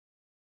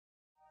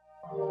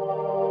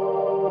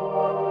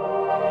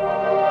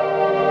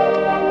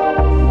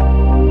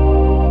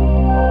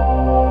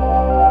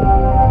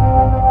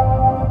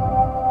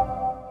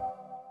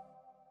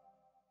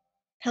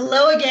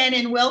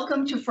and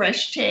welcome to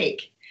Fresh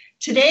Take.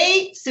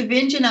 Today,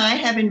 Sevinj and I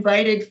have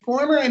invited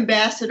former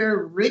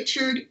Ambassador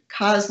Richard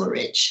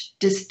Kauzlarich,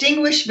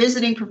 distinguished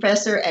visiting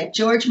professor at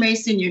George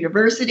Mason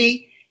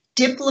University,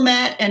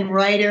 diplomat and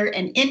writer,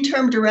 and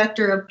interim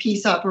director of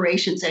peace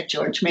operations at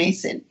George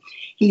Mason.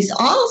 He's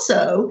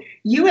also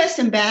U.S.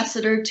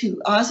 Ambassador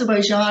to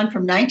Azerbaijan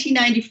from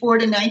 1994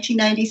 to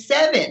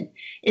 1997.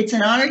 It's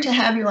an honor to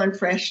have you on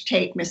Fresh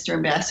Take, Mr.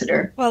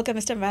 Ambassador. Welcome,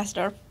 Mr.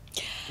 Ambassador.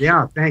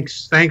 Yeah,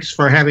 thanks. Thanks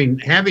for having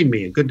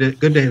me. Good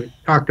to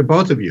talk to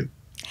both of you.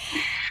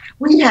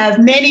 We have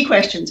many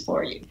questions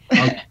for you.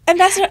 Okay.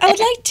 Ambassador, I would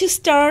like to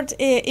start,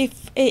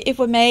 if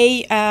we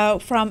may,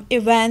 from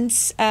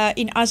events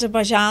in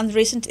Azerbaijan,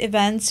 recent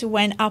events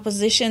when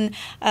opposition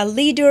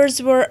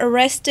leaders were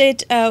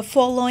arrested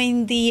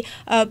following the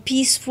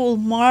peaceful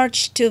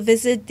march to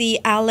visit the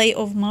Alley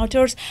of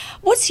Martyrs.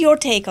 What's your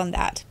take on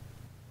that?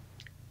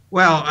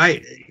 Well,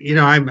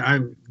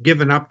 I'm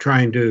given up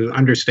trying to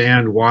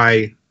understand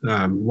why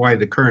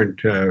the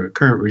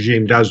current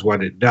regime does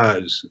what it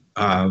does.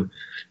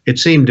 It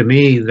seemed to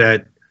me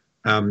that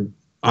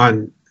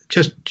on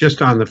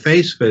just on the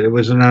face of it, it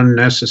was an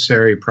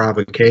unnecessary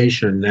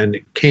provocation, and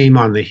it came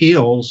on the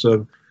heels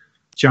of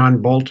John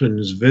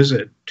Bolton's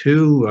visit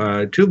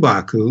to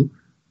Baku,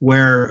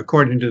 where,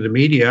 according to the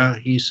media,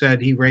 he said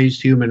he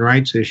raised human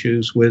rights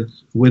issues with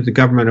the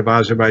government of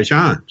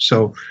Azerbaijan.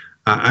 So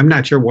I'm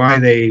not sure why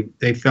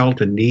they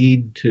felt a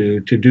need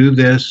to do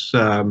this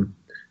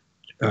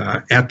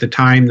at the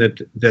time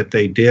that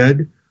they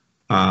did.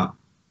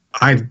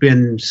 I've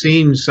been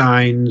seeing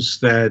signs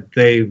that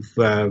they've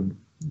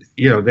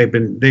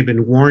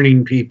been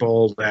warning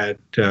people that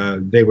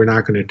they were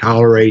not going to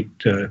tolerate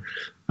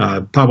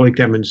public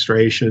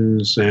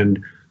demonstrations, and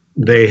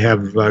they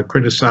have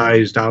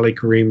criticized Ali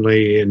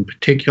Karimli in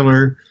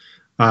particular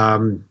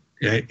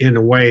in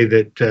a way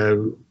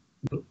that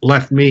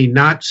left me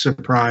not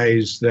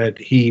surprised that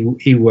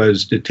he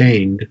was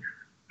detained.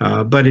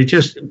 But it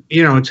just,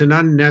 it's an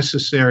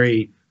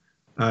unnecessary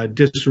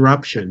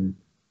disruption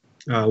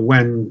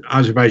when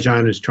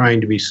Azerbaijan is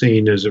trying to be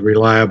seen as a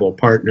reliable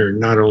partner,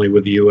 not only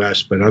with the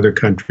U.S., but other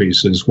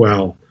countries as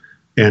well,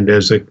 and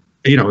as a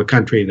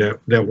country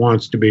that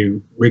wants to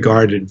be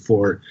regarded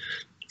for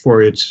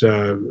its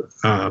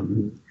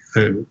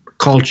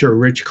culture,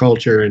 rich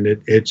culture, and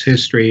its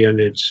history, and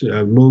its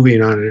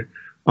moving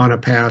on a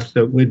path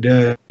that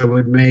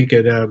would make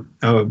it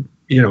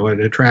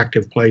an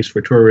attractive place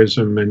for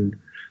tourism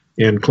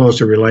and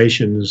closer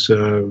relations,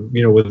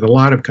 with a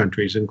lot of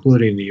countries,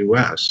 including the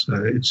U.S.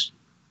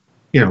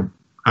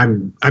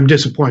 I'm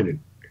disappointed,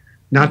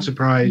 not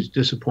surprised,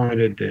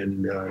 disappointed,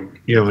 and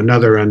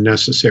another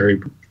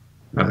unnecessary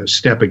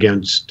step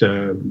against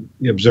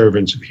the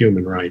observance of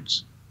human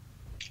rights.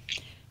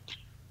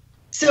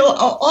 So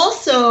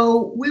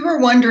also, we were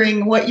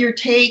wondering what your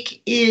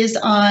take is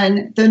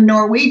on the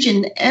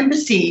Norwegian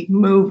embassy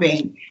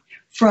moving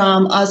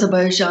from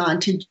Azerbaijan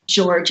to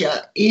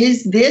Georgia.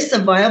 Is this a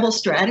viable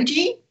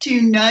strategy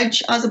to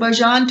nudge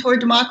Azerbaijan toward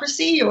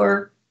democracy,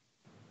 or?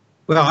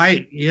 Well,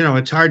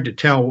 it's hard to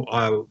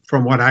tell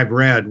from what I've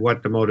read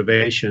what the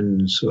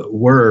motivations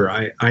were.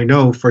 I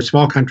know for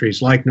small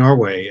countries like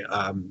Norway,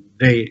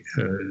 they,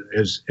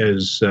 as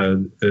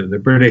the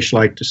British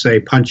like to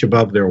say, punch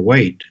above their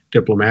weight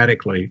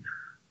diplomatically.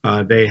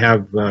 They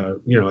have,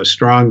 a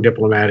strong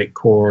diplomatic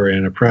corps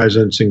and a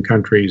presence in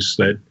countries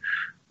that,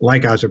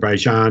 like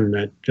Azerbaijan,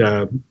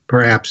 that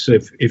perhaps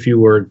if you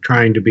were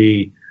trying to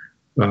be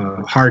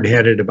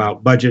hard-headed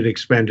about budget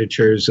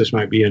expenditures, this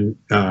might be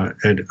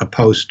a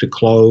post to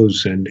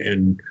close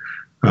and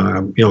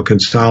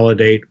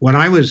consolidate. When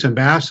I was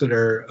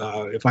ambassador,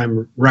 if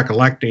I'm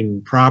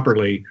recollecting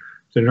properly,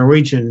 the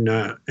Norwegian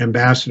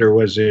ambassador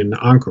was in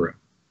Ankara,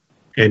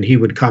 and he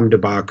would come to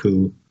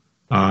Baku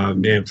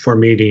for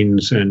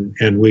meetings,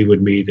 and we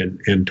would meet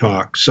and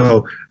talk.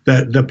 So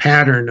the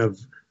pattern of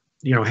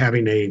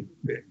having a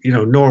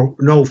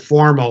no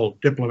formal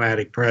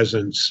diplomatic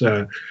presence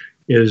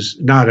is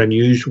not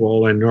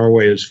unusual, and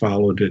Norway has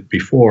followed it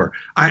before.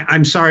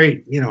 I'm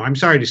sorry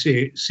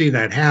to see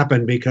that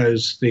happen,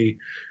 because the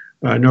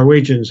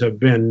Norwegians have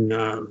been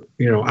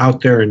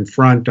out there in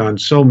front on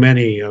so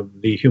many of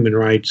the human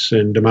rights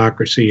and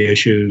democracy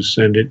issues,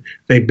 and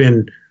they've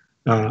been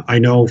I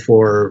know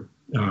for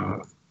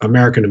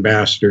American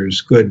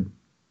ambassadors good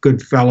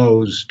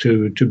fellows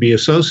to be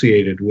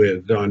associated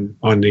with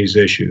on these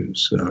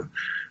issues.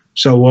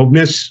 So we'll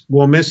miss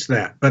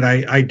that, but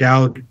I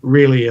doubt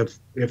really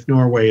if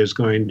Norway is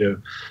going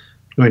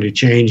to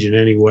change in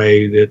any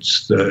way.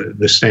 That's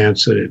the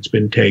stance that it's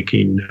been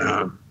taking,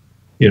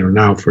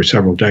 now for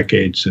several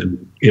decades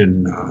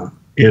in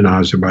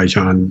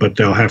Azerbaijan. But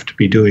they'll have to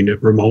be doing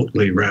it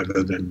remotely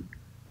rather than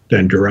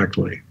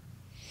directly.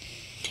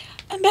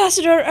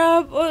 Ambassador,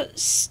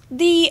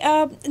 the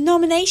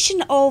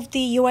nomination of the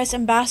U.S.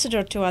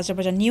 ambassador to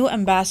Azerbaijan, new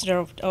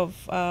ambassador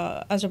of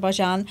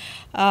Azerbaijan,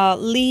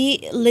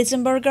 Lee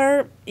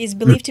Litzenberger, is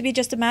believed to be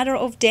just a matter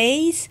of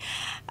days.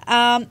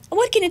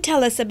 What can you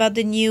tell us about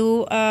the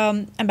new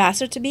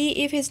ambassador to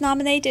be, if he's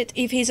nominated,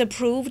 if he's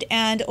approved,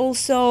 and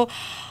also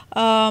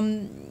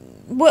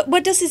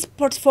what does his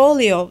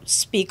portfolio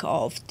speak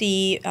of?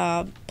 The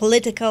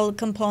political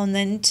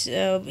component.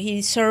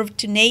 He served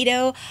to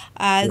NATO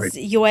as Right.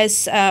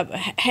 U.S.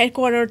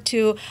 Headquarter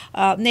to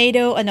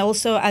NATO, and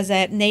also as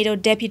a NATO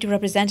deputy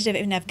representative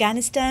in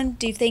Afghanistan.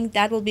 Do you think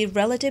that will be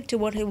relative to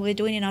what he will be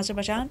doing in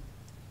Azerbaijan?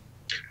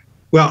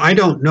 Well, I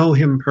don't know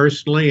him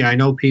personally. I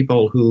know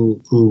people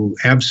who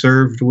have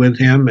served with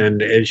him,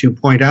 and as you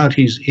point out,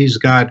 he's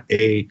got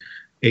a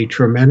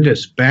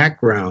tremendous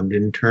background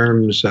in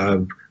terms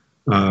of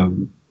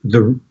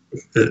the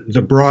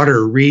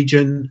broader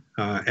region.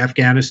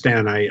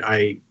 Afghanistan,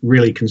 I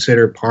really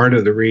consider part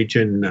of the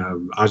region.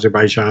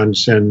 Azerbaijan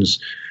sends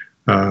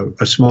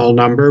a small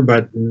number,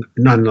 but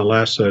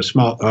nonetheless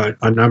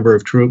a number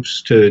of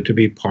troops to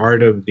be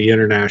part of the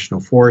international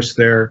force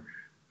there.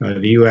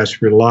 The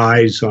U.S.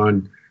 relies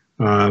on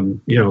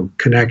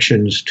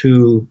connections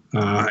to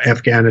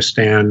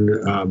Afghanistan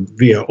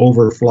via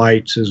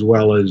overflights, as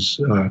well as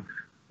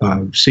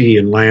sea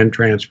and land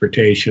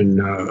transportation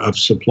of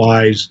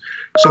supplies.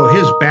 So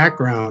his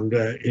background,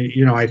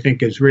 I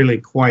think is really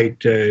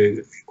quite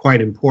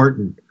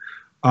important.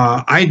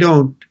 I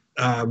don't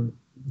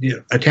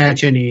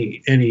attach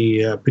any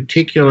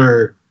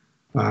particular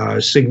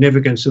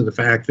significance of the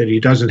fact that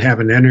he doesn't have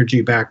an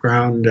energy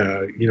background.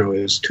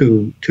 His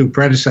two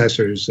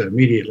predecessors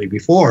immediately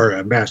before,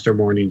 Ambassador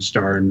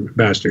Morningstar and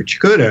Ambassador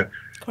Chikuta,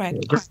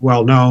 Correct.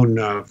 well known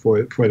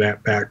for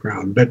that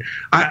background. But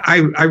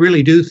I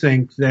really do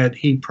think that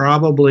he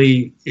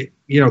probably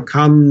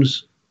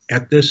comes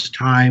at this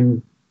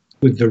time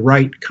with the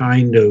right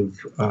kind of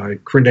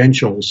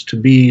credentials to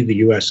be the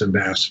U.S.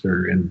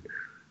 ambassador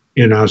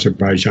in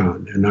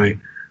Azerbaijan, and I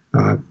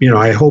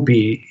hope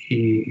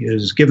he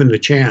is given the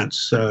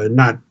chance,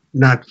 not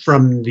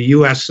from the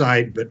U.S.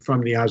 side, but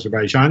from the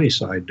Azerbaijani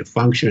side, to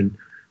function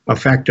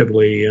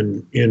effectively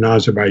in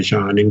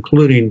Azerbaijan,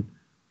 including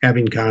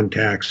having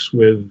contacts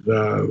with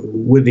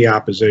the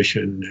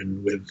opposition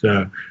and with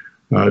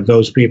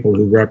those people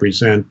who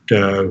represent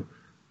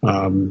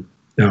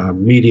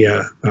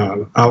media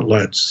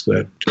outlets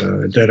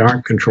that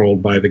aren't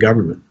controlled by the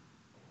government.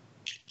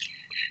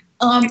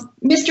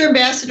 Mr.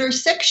 Ambassador,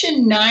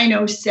 Section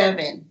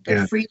 907,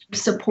 the Freedom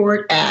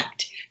Support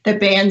Act, that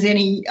bans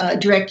any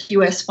direct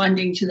U.S.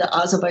 funding to the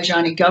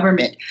Azerbaijani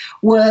government,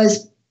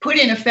 was put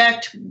in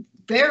effect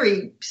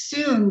very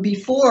soon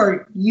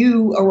before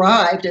you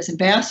arrived as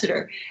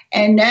ambassador.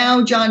 And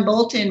now John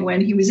Bolton,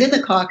 when he was in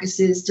the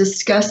Caucasus,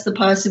 discussed the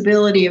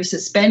possibility of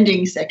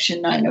suspending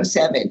Section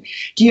 907.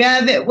 Do you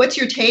have it? What's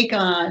your take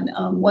on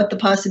what the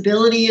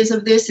possibility is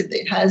of this, if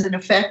it has an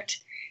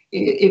effect,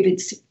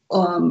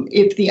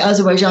 if the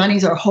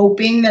Azerbaijanis are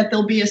hoping that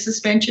there'll be a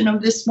suspension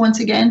of this once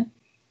again?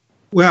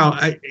 Well,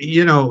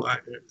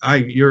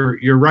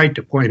 you're right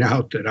to point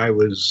out that I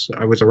was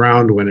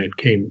around when it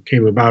came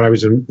about. I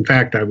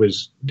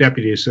was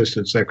Deputy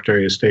Assistant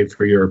Secretary of State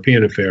for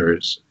European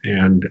Affairs,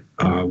 and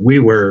we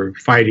were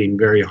fighting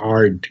very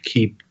hard to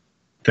keep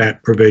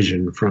that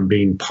provision from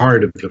being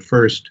part of the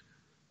first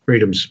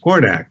Freedom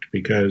Support Act,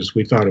 because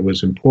we thought it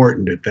was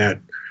important at that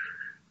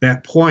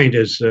point,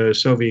 as the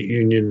Soviet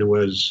Union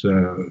was,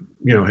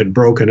 had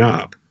broken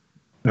up,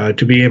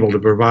 to be able to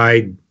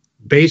provide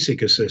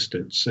basic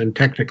assistance and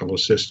technical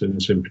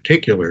assistance in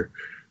particular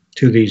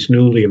to these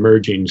newly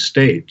emerging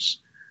states.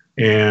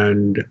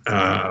 And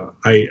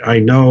I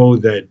know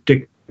that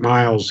Dick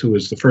Miles, who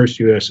was the first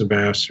U.S.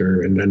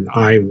 ambassador, and then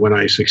when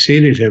I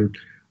succeeded him,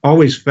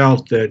 always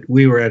felt that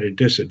we were at a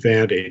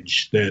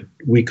disadvantage, that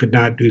we could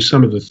not do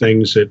some of the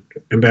things that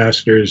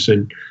ambassadors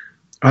in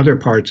other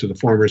parts of the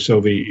former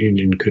Soviet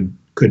Union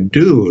could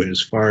do,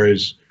 as far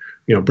as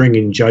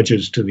bringing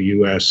judges to the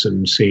U.S.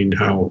 and seeing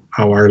how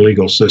our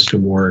legal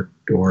system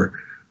worked, or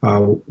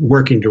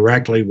working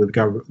directly with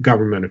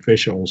government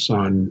officials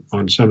on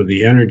some of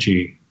the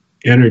energy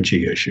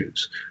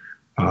issues.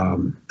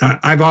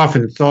 I've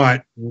often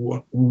thought,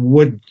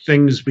 would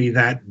things be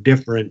that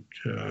different,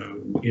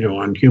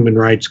 on human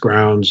rights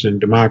grounds and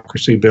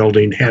democracy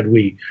building, had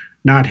we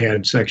not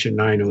had Section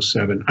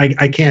 907?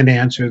 I can't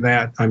answer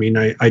that. I mean,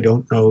 I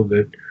don't know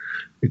that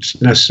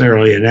it's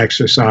necessarily an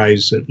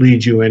exercise that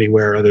leads you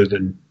anywhere other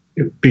than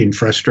being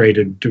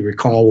frustrated to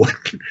recall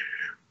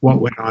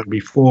what went on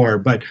before.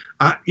 But,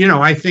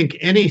 I think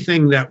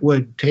anything that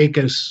would take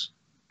us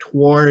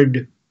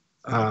toward,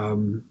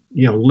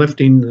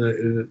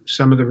 lifting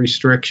some of the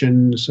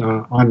restrictions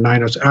on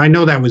 907. I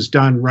know that was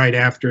done right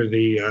after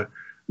the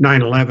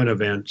 9/11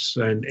 events,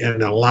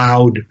 and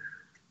allowed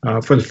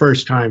for the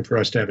first time for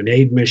us to have an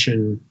aid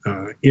mission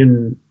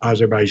in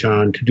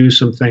Azerbaijan, to do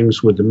some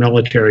things with the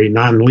military,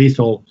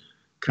 non-lethal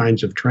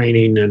kinds of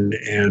training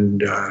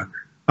and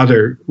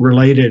other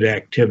related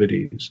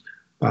activities.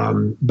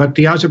 But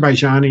the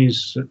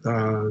Azerbaijanis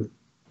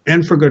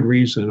and for good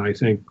reason, I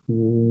think,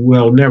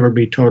 will never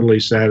be totally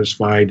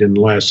satisfied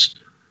unless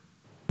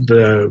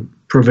the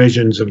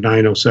provisions of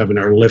 907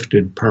 are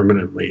lifted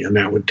permanently, and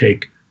that would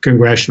take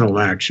congressional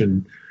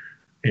action.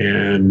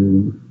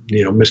 And,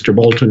 you know, Mr.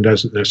 Bolton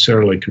doesn't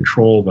necessarily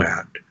control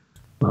that.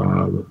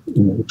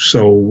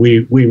 So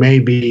we may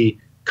be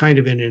kind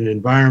of in an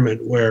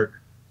environment where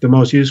the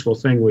most useful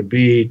thing would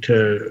be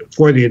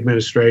for the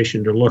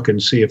administration to look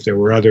and see if there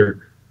were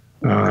other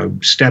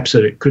steps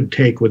that it could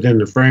take within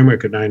the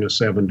framework of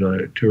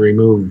 907 to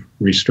remove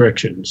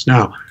restrictions.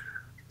 Now,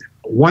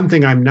 one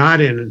thing I'm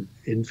not in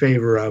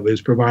favor of is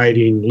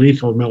providing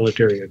lethal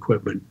military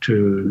equipment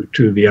to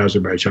the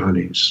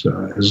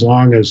Azerbaijanis. As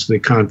long as the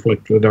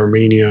conflict with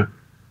Armenia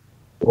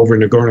over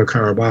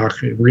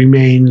Nagorno-Karabakh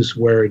remains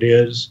where it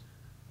is,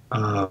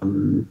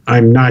 I'm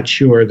not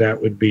sure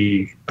that would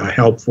be a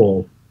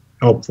helpful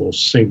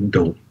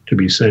signal to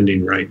be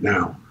sending right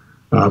now.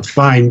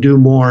 Fine, do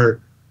more,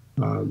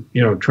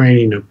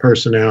 training of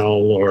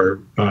personnel or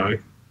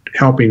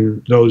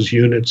helping those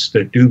units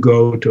that do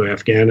go to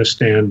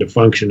Afghanistan to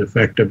function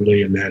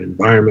effectively in that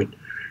environment.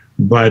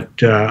 But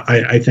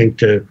I think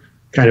to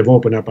kind of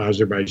open up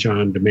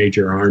Azerbaijan to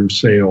major arms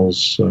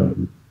sales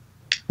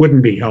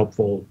wouldn't be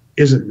helpful,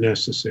 isn't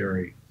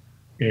necessary,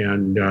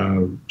 and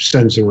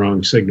sends the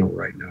wrong signal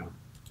right now.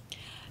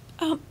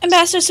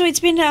 Ambassador, so it's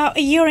been a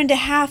year and a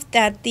half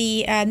that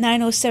the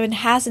 907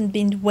 hasn't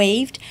been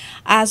waived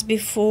as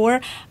before.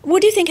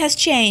 What do you think has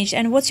changed,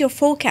 and what's your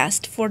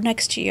forecast for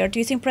next year? Do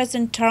you think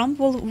President Trump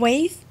will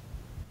waive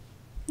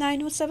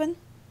 907?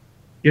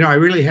 You know, I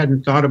really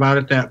hadn't thought about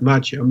it that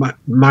much.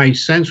 My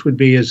sense would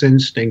be, his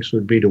instincts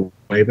would be to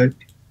waive it,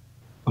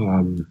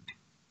 and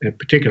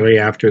particularly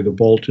after the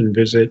Bolton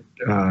visit.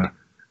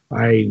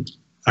 I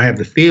have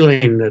the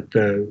feeling that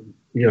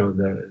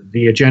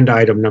the agenda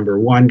item number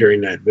one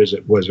during that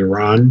visit was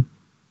Iran.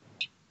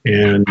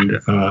 And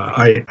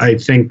I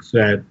think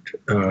that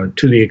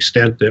to the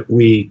extent that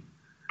we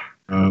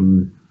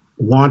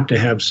want to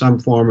have some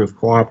form of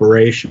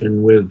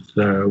cooperation with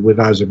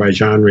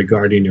Azerbaijan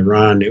regarding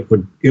Iran, it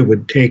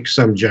would take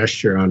some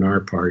gesture on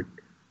our part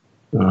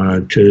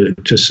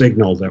to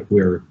signal that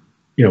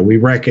we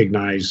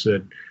recognize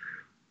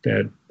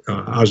that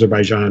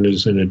Azerbaijan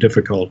is in a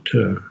difficult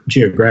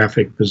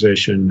geographic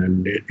position,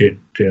 and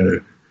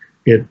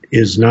it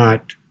is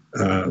not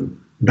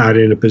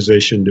in a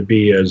position to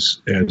be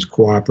as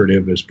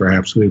cooperative as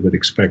perhaps we would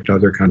expect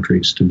other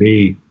countries to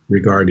be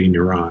regarding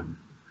Iran.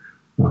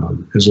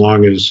 As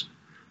long as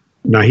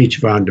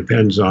Nakhchivan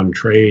depends on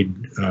trade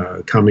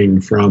coming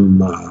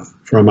from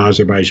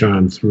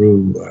Azerbaijan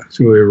through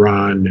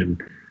Iran,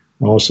 and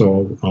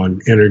also on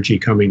energy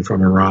coming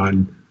from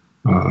Iran,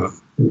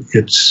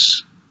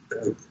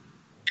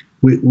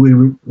 we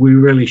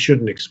really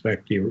shouldn't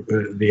expect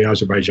the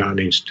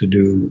Azerbaijanis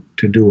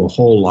to do a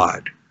whole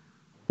lot,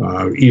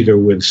 either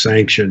with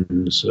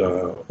sanctions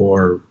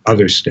or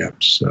other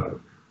steps.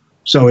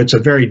 So it's a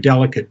very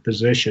delicate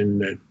position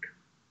that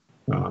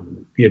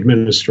the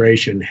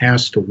administration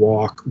has to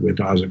walk with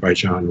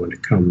Azerbaijan when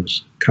it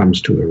comes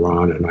to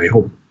Iran, and I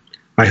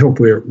hope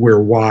we're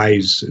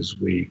wise as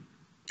we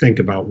think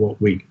about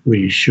what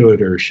we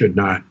should or should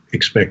not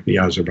expect the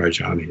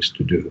Azerbaijanis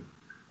to do.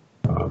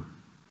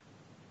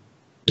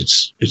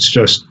 It's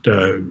just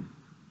a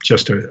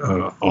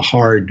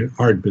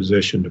hard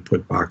position to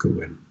put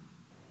Baku in.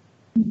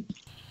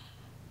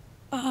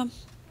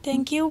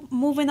 Thank you.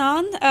 Moving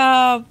on,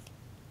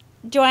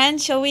 Joanne,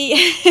 shall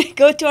we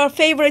go to our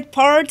favorite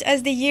part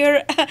as the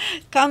year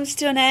comes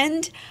to an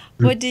end?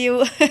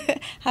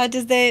 How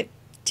does the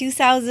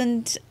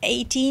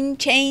 2018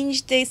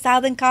 change the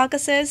Southern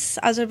Caucasus,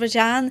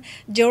 Azerbaijan,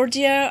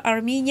 Georgia,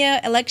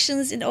 Armenia,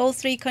 elections in all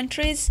three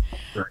countries?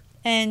 Right.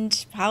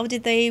 And how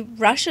did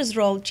Russia's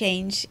role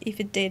change, if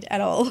it did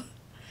at all?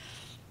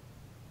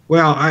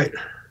 Well,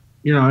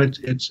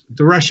 it's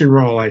the Russian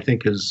role, I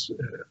think, is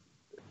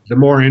the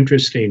more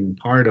interesting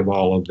part of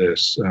all of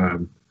this.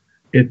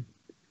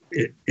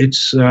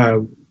 It's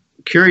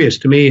curious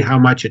to me how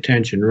much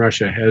attention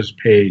Russia has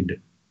paid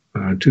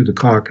to the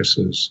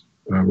Caucasus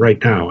right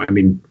now. I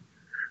mean,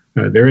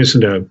 there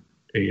isn't a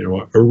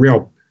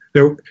real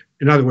there.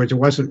 In other words, it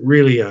wasn't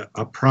really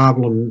a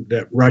problem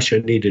that Russia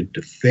needed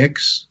to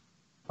fix.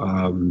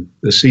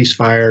 The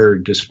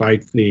ceasefire,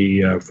 despite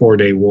the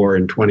 4-day war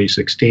in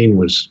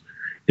 2016,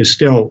 is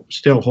still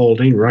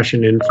holding.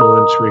 Russian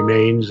influence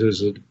remains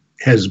as it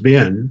has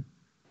been,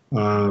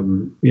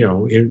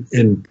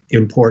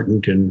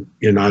 important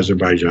in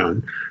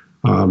Azerbaijan.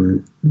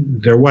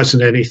 There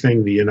wasn't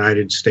anything the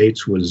United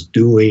States was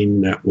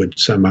doing that would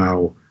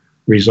somehow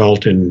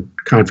result in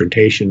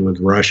confrontation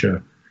with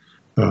Russia.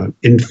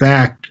 In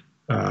fact,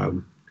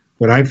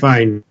 what I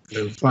find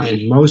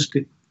most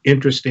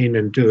interesting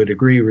and to a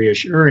degree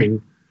reassuring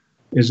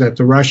is that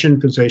the Russian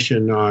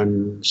position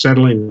on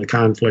settling the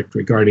conflict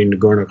regarding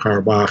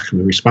Nagorno-Karabakh and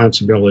the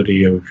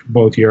responsibility of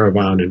both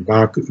Yerevan and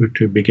Baku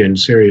to begin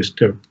serious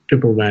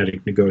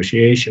diplomatic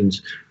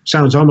negotiations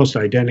sounds almost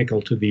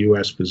identical to the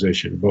U.S.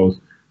 position, both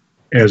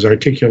as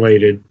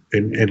articulated,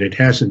 and it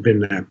hasn't been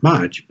that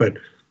much, but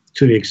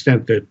to the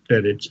extent that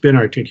it's been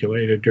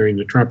articulated during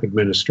the Trump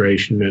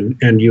administration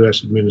and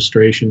U.S.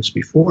 administrations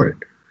before it.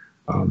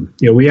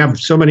 We have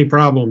so many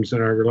problems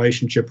in our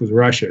relationship with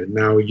Russia.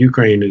 Now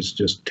Ukraine has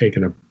just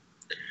taken a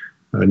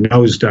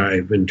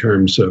nosedive in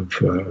terms of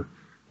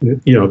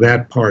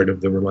that part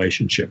of the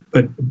relationship.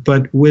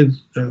 But with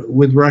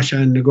Russia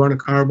and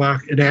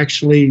Nagorno-Karabakh, it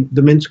actually,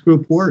 the Minsk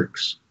group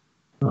works.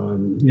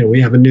 We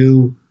have a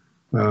new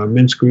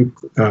Minsk group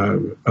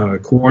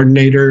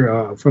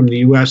coordinator from the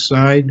U.S.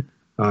 side.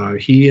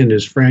 He and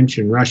his French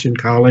and Russian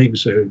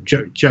colleagues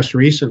just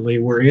recently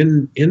were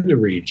in the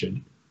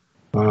region.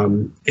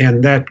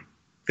 And that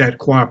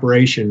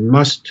cooperation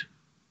must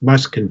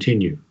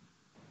continue.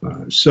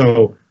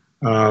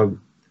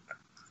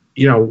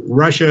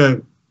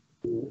 Russia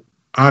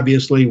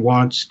obviously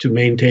wants to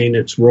maintain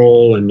its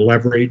role and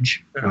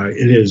leverage.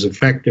 It has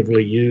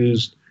effectively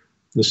used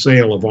the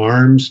sale of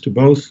arms to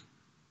both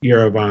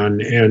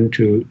Yerevan and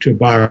to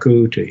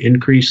Baku to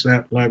increase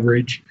that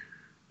leverage.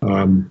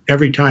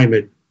 Every time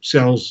it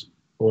sells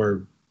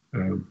or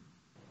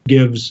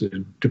gives,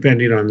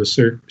 depending on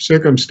the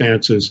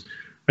circumstances,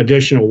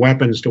 additional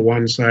weapons to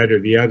one side or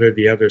the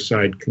other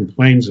side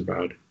complains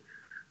about it.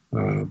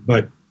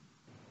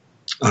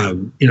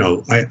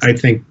 I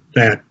think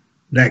that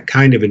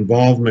kind of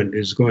involvement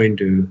is going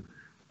to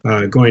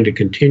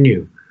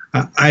continue.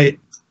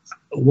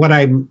 What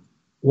I'm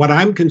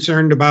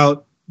concerned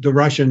about, the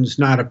Russians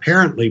not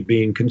apparently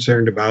being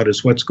concerned about,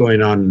 is what's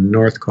going on in the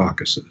North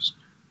Caucasus.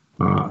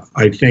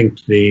 I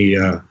think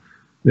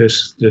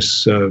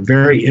this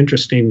very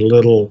interesting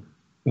little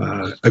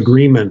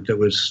agreement that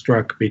was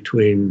struck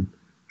between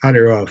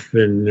Kadyrov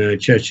in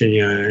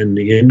Chechnya and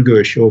the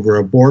Ingush over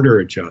a border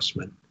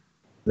adjustment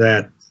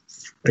that,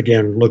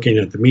 again, looking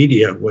at the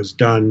media, was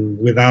done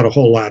without a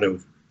whole lot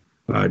of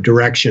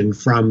direction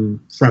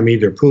from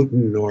either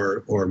Putin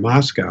or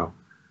Moscow,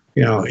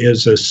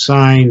 is a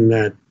sign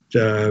that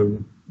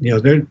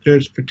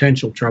there's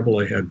potential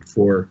trouble ahead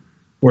for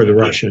the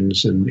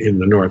Russians in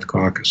the North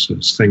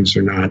Caucasus. Things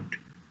are not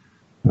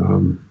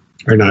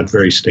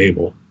very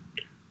stable.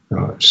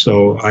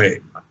 So I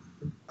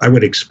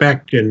would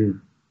expect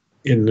in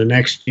the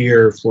next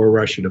year for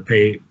Russia to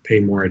pay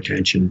more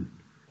attention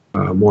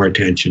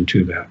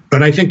to that.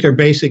 But I think their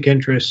basic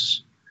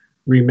interests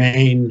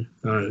remain,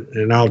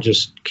 and I'll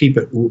just keep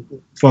it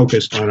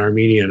focused on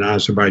Armenia and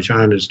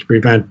Azerbaijan, is to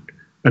prevent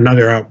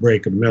another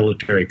outbreak of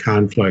military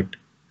conflict.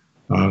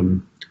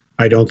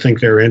 I don't think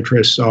their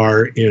interests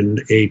are in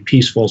a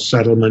peaceful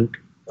settlement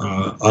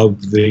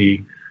of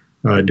the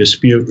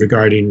dispute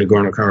regarding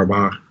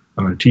Nagorno-Karabakh.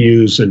 To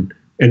use an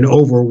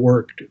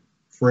overworked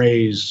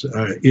phrase,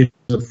 it's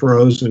a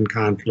frozen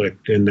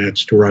conflict, and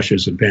that's to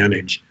Russia's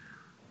advantage.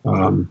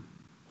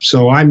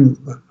 So I'm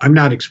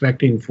not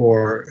expecting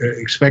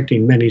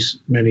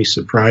many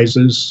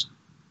surprises.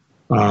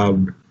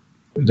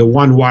 The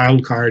one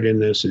wild card in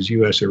this is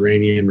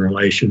U.S.-Iranian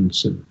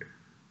relations, and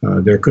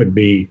there could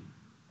be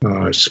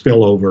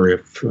spillover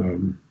if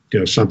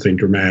something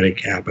dramatic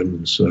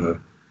happens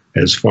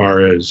as far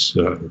as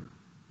the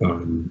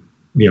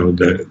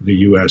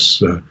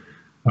U.S.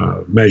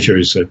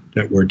 Measures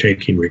that we're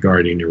taking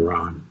regarding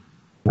Iran.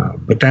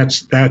 But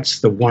that's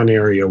the one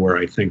area where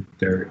I think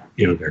there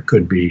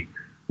could be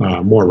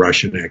more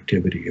Russian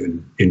activity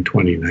in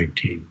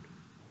 2019.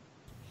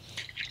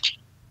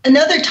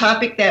 Another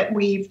topic that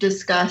we've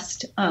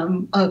discussed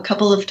a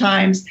couple of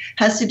times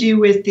has to do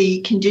with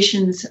the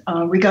conditions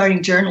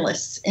regarding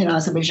journalists in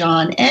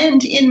Azerbaijan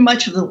and in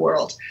much of the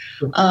world.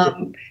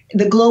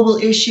 The global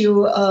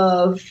issue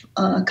of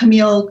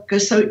Jamal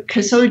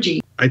Khashoggi.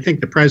 I think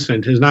the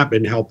president has not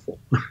been helpful,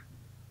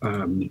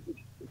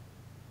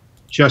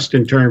 just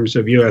in terms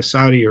of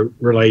U.S.-Saudi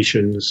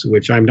relations,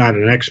 which I'm not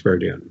an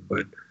expert in.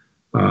 But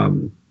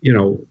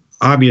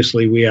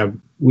obviously we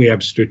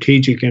have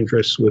strategic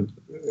interests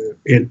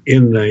in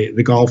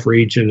the Gulf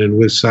region and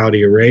with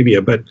Saudi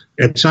Arabia. But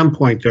at some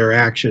point, there are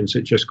actions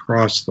that just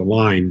cross the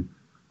line,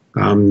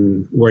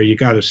 where you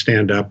got to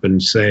stand up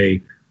and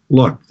say,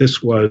 look,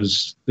 this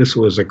was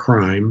a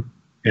crime,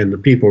 and the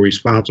people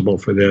responsible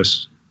for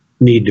this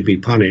need to be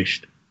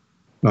punished.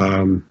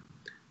 If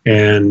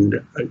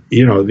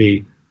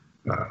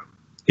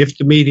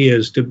the media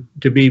is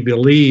to be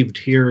believed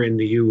here in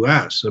the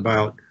U.S.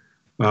 about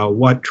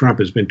what Trump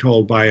has been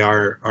told by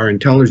our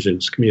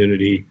intelligence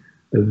community,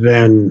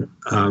 then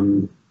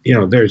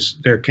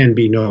there can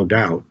be no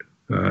doubt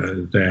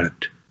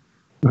that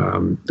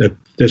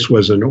this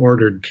was an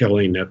ordered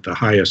killing at the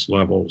highest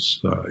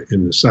levels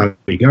in the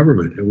Saudi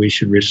government, and we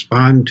should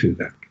respond to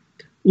that.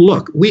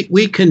 Look,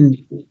 we can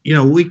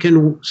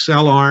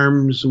sell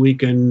arms, we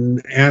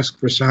can ask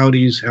for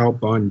Saudi's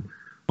help on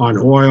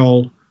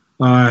oil,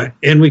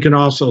 and we can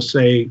also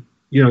say,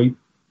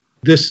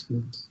 this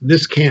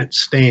can't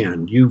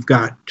stand. You've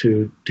got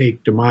to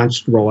take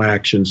demonstrable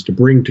actions to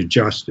bring to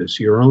justice,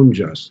 your own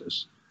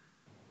justice,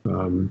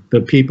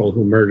 the people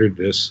who murdered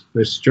this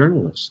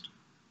journalist.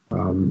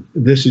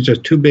 This is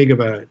just too big of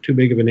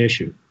an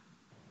issue.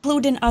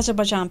 Including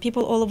Azerbaijan,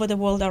 people all over the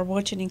world are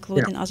watching,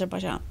 including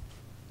Azerbaijan.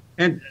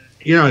 And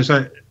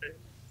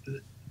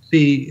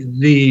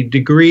the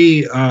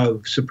degree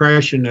of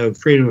suppression of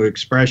freedom of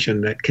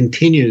expression that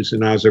continues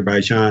in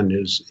Azerbaijan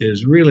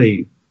is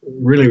really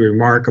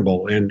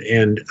remarkable, and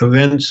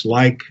events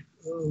like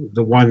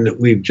the one that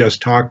we've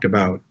just talked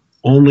about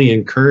only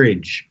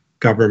encourage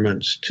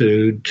governments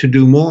to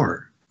do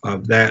more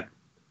of that,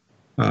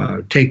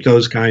 take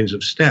those kinds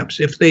of steps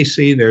if they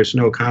see there's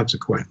no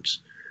consequence.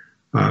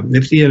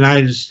 If the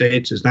United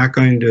States is not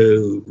going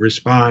to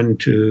respond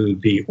to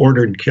the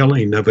ordered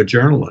killing of a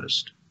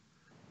journalist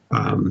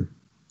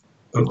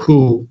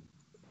who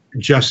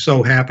just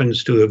so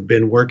happens to have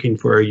been working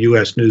for a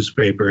U.S.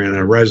 newspaper and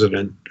a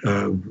resident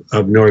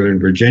of Northern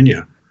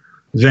Virginia,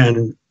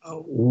 then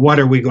what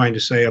are we going to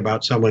say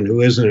about someone who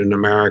isn't an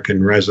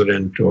American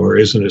resident or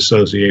isn't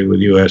associated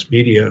with U.S.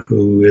 media,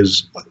 who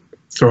is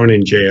thrown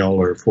in jail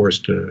or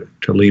forced to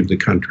leave the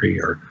country,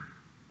 or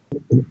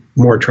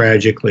more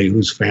tragically,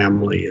 whose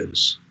family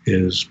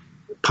is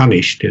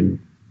punished in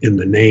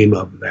the name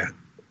of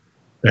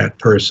that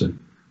person?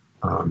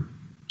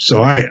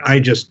 So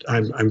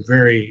I'm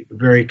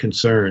very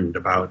concerned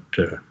about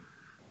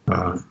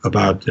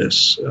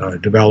this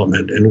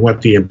development and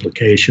what the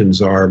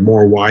implications are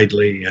more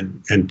widely,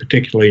 and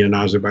particularly in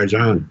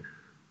Azerbaijan.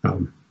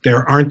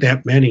 There aren't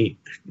that many,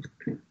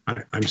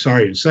 I'm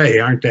sorry to say,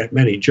 aren't that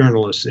many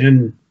journalists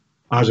in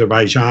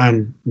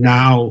Azerbaijan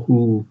now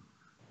who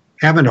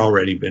haven't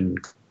already been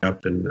caught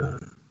up in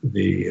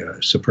the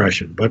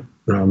suppression. But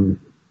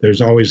there's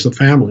always the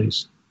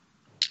families,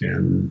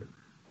 and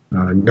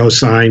no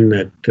sign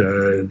that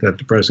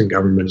the present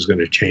government is going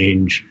to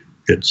change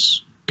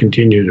its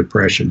continued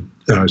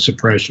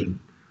suppression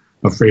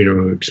of freedom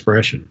of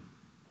expression.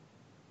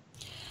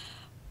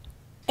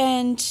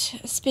 And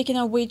speaking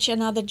of which,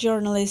 another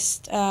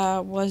journalist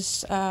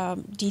was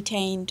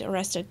detained,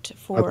 arrested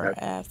for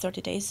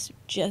 30 days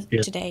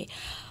today.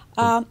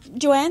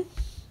 Joanne?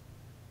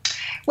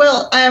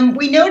 Well,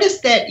 we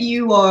noticed that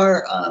you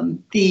are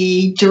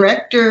the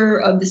director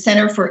of the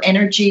Center for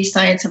Energy,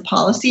 Science, and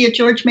Policy at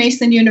George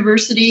Mason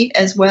University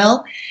as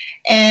well.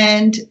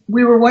 And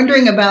we were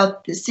wondering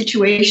about the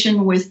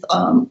situation with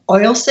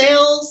oil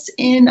sales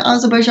in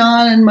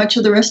Azerbaijan and much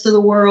of the rest of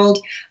the world.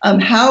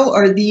 How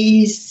are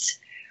these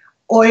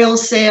oil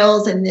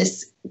sales and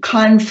this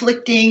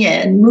conflicting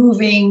and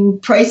moving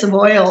price of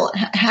oil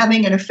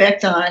having an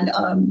effect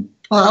on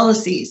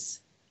policies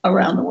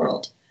around the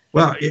world?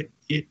 Well,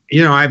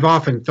 I've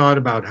often thought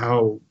about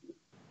how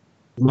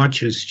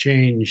much has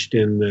changed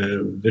in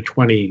the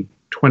 20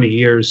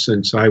 years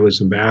since I was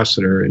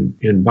ambassador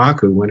in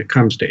Baku when it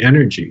comes to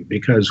energy,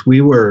 because we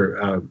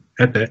were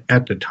at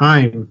the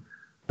time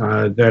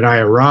that I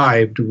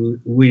arrived,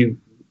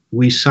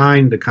 we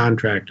signed the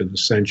contract of the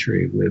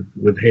century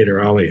with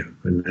Heydar Aliyev,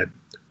 and that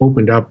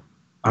opened up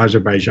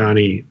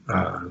Azerbaijani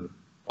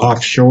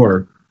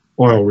offshore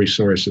oil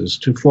resources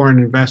to foreign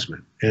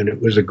investment. And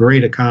it was a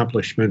great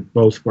accomplishment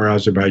both for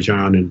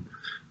Azerbaijan and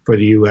for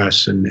the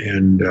U.S. and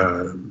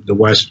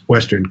the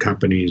Western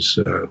companies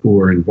who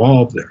were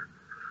involved there.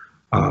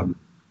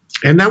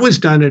 And that was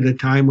done at a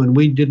time when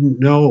we didn't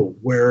know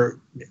where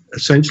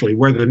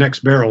the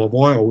next barrel of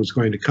oil was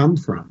going to come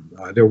from.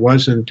 There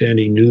wasn't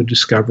any new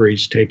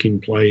discoveries taking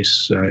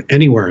place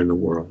anywhere in the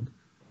world.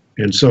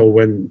 And so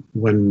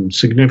when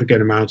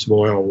significant amounts of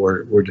oil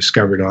were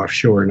discovered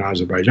offshore in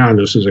Azerbaijan,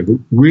 this is a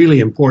really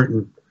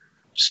important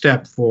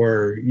step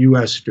for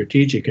U.S.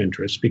 strategic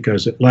interests,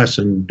 because it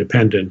lessened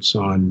dependence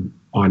on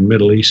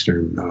Middle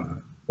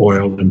Eastern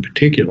oil in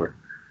particular.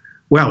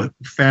 Well,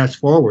 fast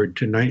forward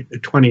to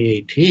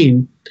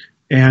 2018,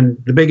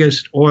 and the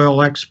biggest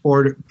oil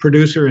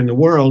producer in the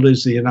world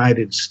is the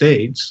United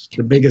States.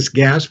 The biggest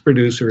gas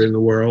producer in the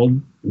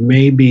world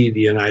may be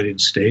the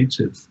United States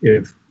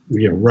if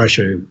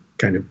Russia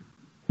kind of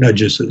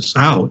nudges us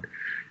out.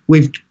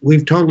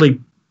 We've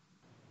totally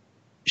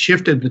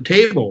shifted the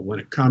table when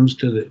it comes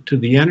to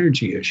the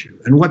energy issue.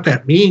 And what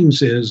that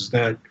means is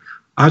that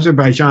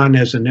Azerbaijan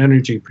as an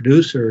energy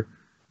producer,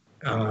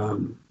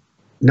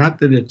 not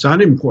that it's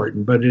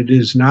unimportant, but it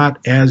is not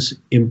as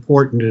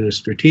important in a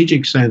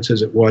strategic sense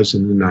as it was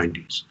in the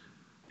 90s.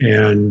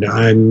 And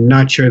I'm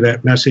not sure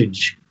that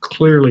message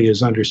clearly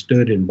is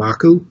understood in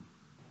Baku.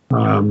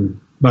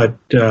 But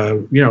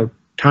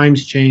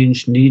times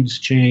changed, needs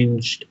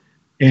changed,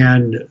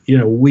 and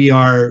we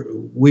are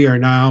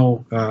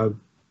now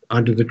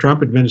under the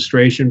Trump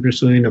administration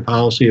pursuing a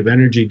policy of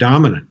energy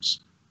dominance.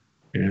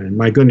 And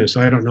my goodness,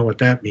 I don't know what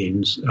that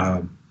means.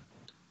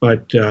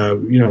 But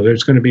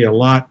there's going to be a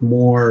lot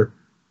more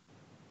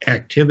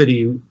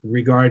activity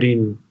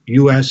regarding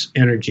U.S.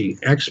 energy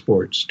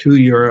exports to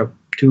Europe,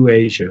 to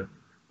Asia,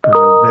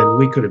 than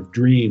we could have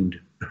dreamed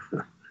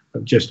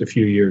of just a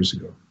few years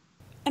ago.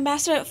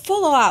 Ambassador,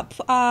 follow up,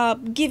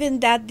 given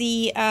that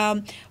the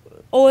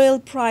oil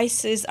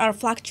prices are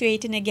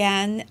fluctuating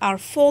again, are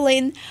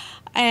falling,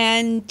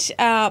 and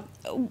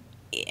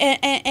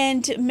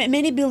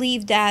many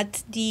believe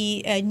that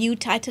the new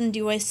tightened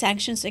U.S.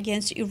 sanctions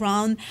against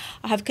Iran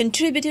have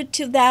contributed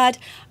to that.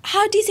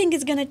 How do you think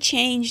it's going to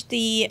change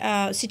the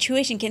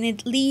situation? Can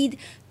it lead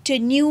to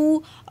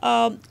new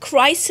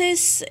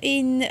crisis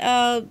in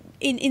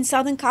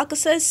southern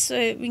Caucasus,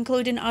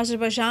 including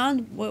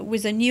Azerbaijan,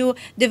 with a new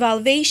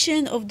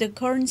devaluation of the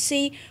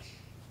currency?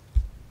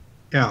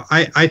 Yeah,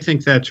 I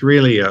think that's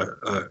really a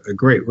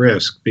great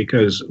risk,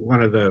 because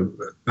there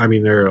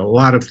are a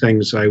lot of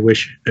things I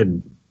wish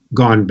had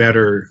gone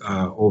better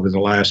over the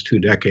last 2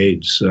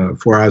 decades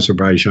for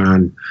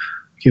Azerbaijan,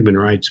 human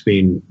rights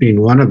being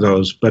one of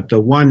those. But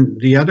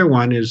the other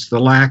one is the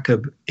lack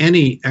of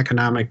any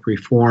economic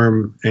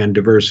reform and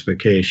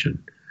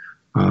diversification.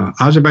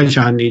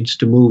 Azerbaijan needs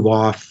to move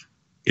off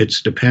its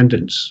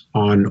dependence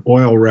on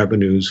oil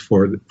revenues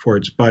for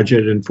its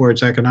budget and for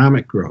its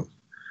economic growth.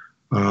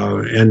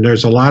 And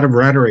there's a lot of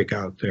rhetoric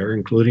out there,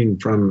 including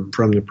from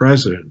the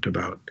president,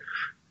 about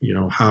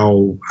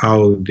how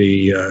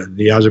the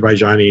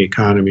Azerbaijani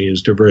economy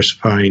is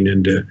diversifying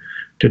into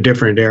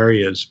different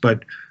areas.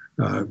 But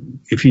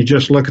if you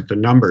just look at the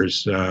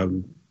numbers,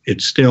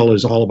 it still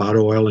is all about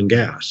oil and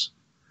gas.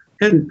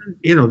 And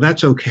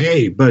that's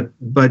okay, but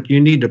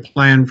you need to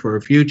plan for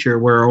a future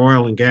where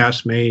oil and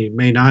gas may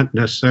not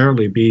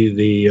necessarily be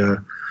the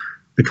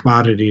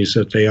commodities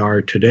that they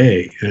are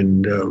today.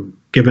 And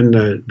given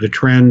the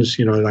trends,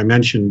 that I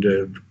mentioned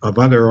of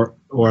other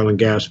oil and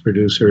gas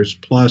producers,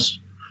 plus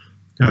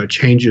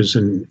changes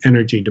in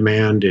energy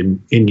demand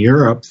in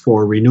Europe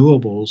for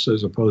renewables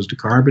as opposed to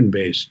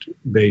carbon-based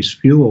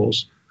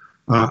fuels,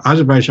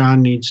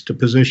 Azerbaijan needs to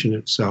position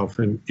itself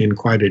in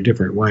quite a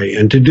different way.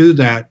 And to do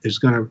that is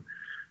going to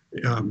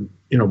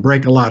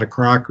break a lot of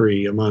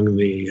crockery among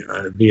the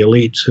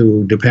elites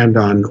who depend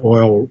on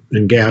oil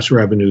and gas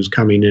revenues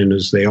coming in,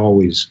 as they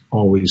always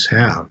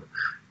have.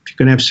 If you're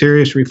going to have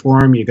serious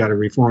reform, you got to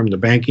reform the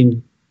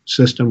banking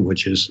system,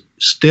 which is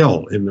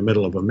still in the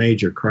middle of a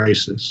major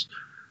crisis,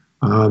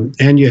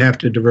 and you have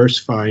to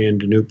diversify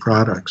into new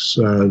products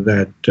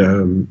that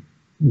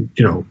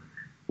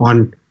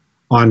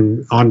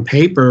on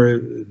paper,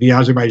 the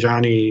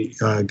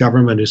Azerbaijani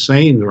government is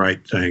saying the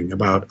right thing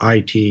about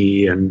IT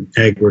and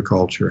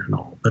agriculture and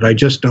all, but I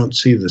just don't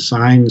see the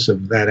signs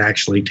of that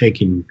actually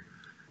taking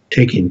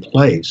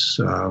place.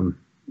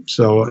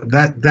 So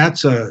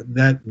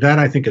that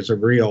I think is a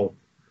real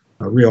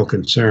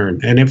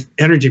concern. And if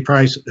energy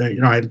price,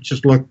 I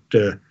just looked.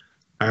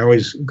 I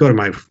always go to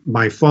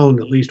my phone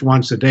at least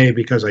once a day,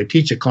 because I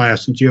teach a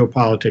class in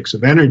geopolitics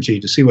of energy,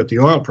 to see what the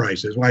oil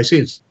price is. Well, I see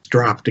it's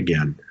dropped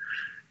again.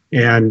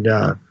 And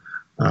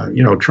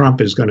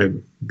Trump is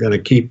going to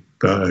keep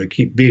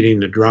beating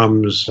the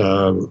drums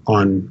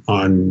on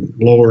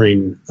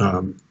lowering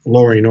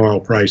oil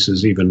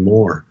prices even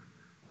more,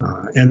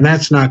 and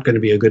that's not going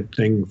to be a good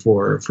thing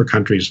for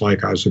countries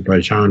like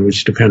Azerbaijan,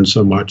 which depends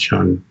so much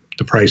on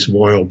the price of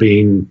oil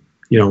being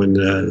in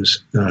the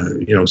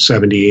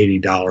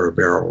 $70-80 a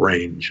barrel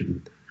range,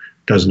 and it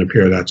doesn't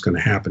appear that's going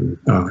to happen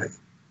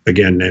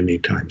again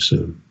anytime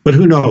soon. But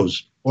who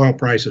knows? Oil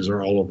prices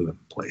are all over the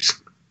place.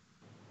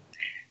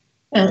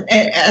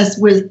 As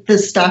with the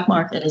stock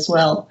market as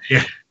well.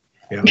 Yeah.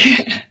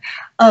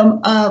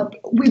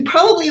 We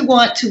probably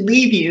want to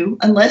leave you,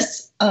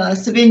 unless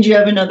Sevinj, you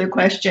have another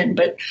question.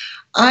 But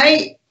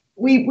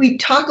we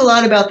talk a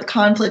lot about the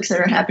conflicts that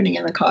are happening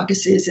in the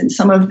Caucasus and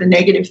some of the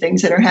negative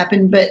things that are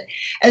happening. But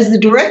as the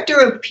director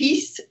of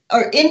peace,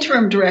 or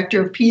interim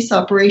director of peace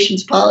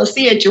operations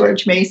policy at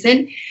George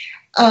Mason,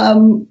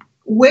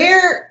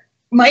 where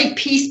might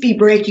peace be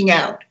breaking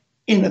out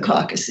in the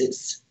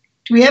Caucasus?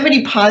 Do we have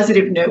any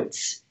positive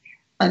notes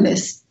on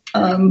this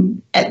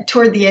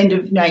toward the end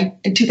of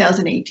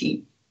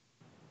 2018?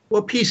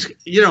 Well, peace,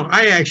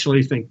 I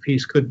actually think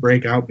peace could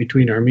break out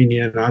between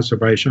Armenia and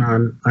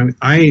Azerbaijan.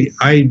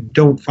 I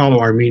don't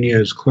follow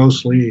Armenia as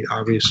closely,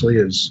 obviously,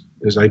 as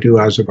I do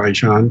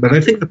Azerbaijan, but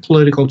I think the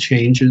political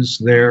changes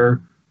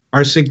there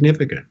are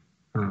significant,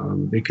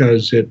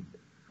 because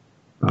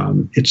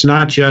it's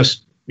not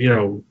just,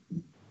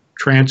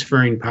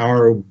 transferring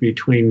power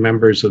between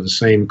members of the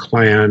same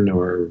clan,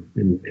 or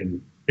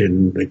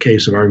in the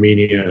case of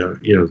Armenia,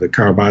 the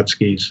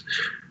Karabatskis.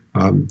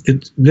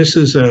 This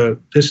is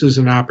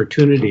an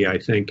opportunity, I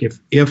think, if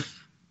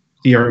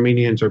the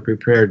Armenians are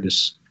prepared to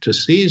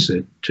seize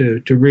it,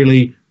 to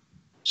really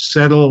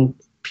settle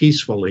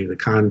peacefully the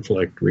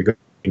conflict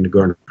regarding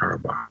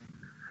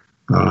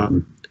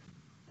Nagorno-Karabakh.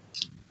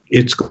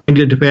 It's going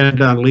to depend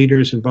on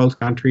leaders in both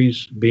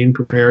countries being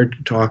prepared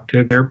to talk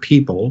to their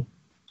people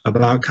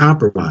about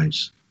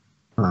compromise.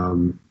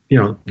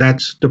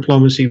 That's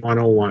diplomacy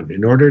 101.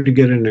 In order to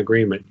get an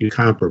agreement, you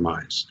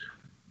compromise.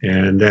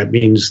 And that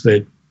means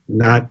that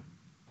not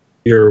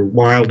your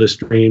wildest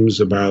dreams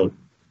about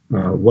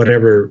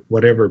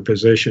whatever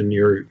position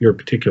your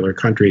particular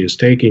country is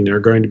taking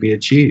are going to be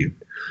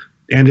achieved.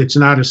 And it's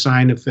not a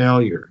sign of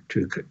failure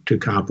to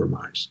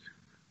compromise.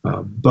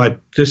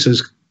 But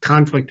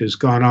conflict has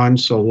gone on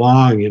so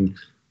long in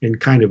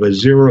kind of a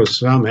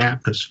zero-sum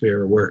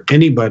atmosphere, where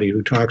anybody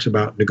who talks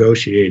about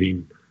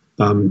negotiating,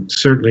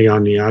 certainly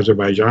on the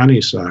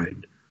Azerbaijani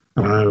side,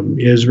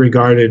 is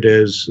regarded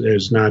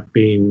as not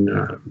being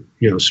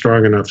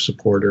strong enough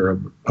supporter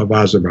of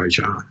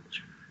Azerbaijan.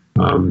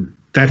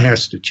 that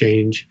has to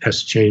change.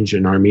 Has to change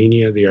in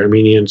Armenia. The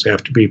Armenians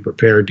have to be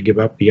prepared to give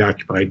up the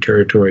occupied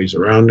territories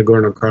around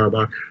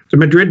Nagorno-Karabakh. The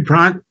Madrid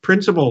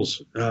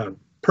Principles,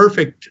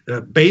 perfect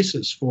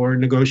basis for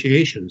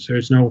negotiations.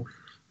 There's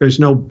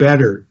no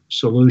better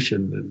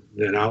solution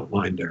than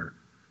outlined there.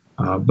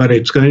 But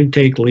it's going to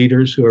take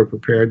leaders who are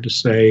prepared to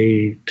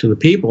say to the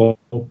people,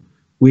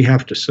 we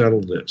have to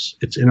settle this.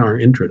 It's in our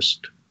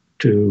interest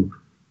to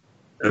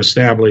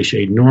establish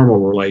a normal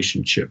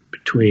relationship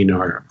between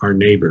our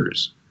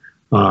neighbors,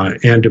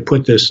 and to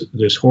put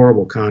this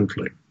horrible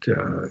conflict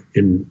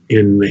in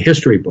the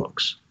history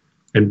books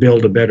and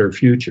build a better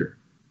future.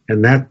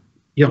 And that's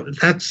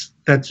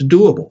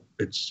doable.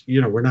 It's,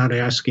 we're not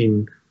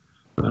asking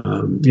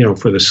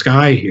for the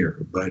sky here,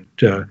 but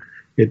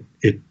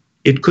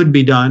it could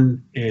be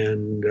done,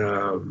 and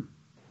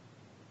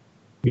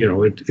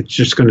it's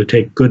just going to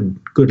take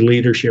good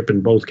leadership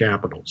in both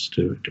capitals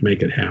to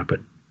make it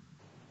happen.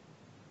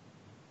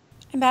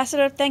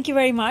 Ambassador, thank you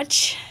very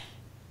much.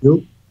 Yep.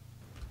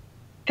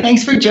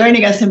 Thanks for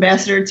joining us,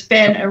 Ambassador. It's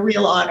been a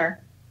real honor.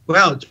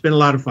 Well, it's been a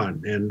lot of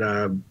fun,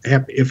 and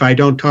if I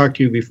don't talk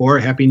to you before,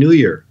 Happy New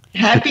Year.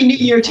 Happy New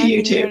Year to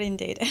you too. Happy New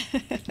Year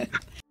indeed.